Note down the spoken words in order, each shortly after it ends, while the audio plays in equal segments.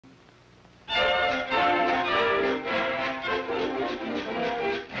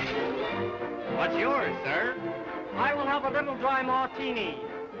What's yours, sir? I will have a little dry martini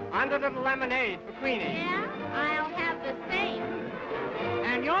and a little lemonade for Queenie. Yeah, I'll have the same.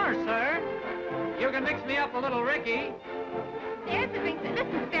 And yours, sir? You can mix me up a little Ricky. There's the drink. This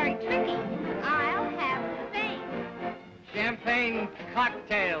is very tricky. I'll have the same. Champagne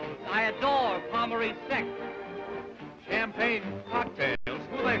cocktails. I adore Pommery Sec. Champagne cocktails?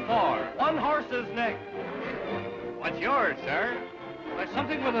 Who are they for? One horse's neck. What's yours, sir? Why,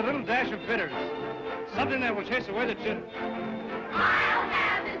 something with a little dash of bitters. Something that will chase away the gin. I'll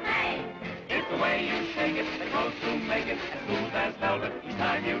have the same. It's the way you shake it that goes to make it as smooth as velvet each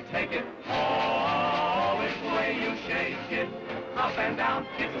time you take it. Oh, it's the way you shake it. Up and down,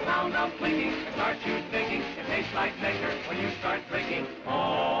 it's the sound of clinking. It starts you thinking. It tastes like nectar when you start drinking.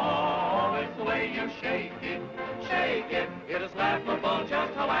 Oh, it's the way you shake it. Shake it. It is laughable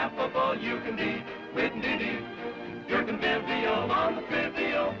just how laughable you can be. Wit-diddy. You're convivial on the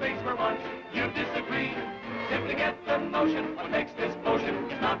trivial things for once you disagree. Simply get the notion. What makes this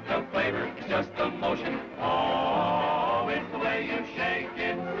potion is not the flavor, it's just the motion. Oh, it's the way you shake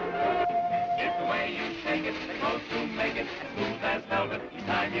it. It's the way you shake it that goes to make it as smooth as velvet each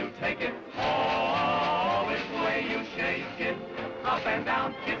time you take it. Oh, it's the way you shake it. Up and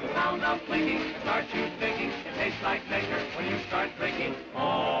down, it's the sound of clinking. It starts you thinking. It tastes like nectar when you start drinking.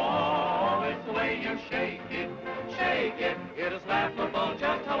 Oh, it's the way you shake it.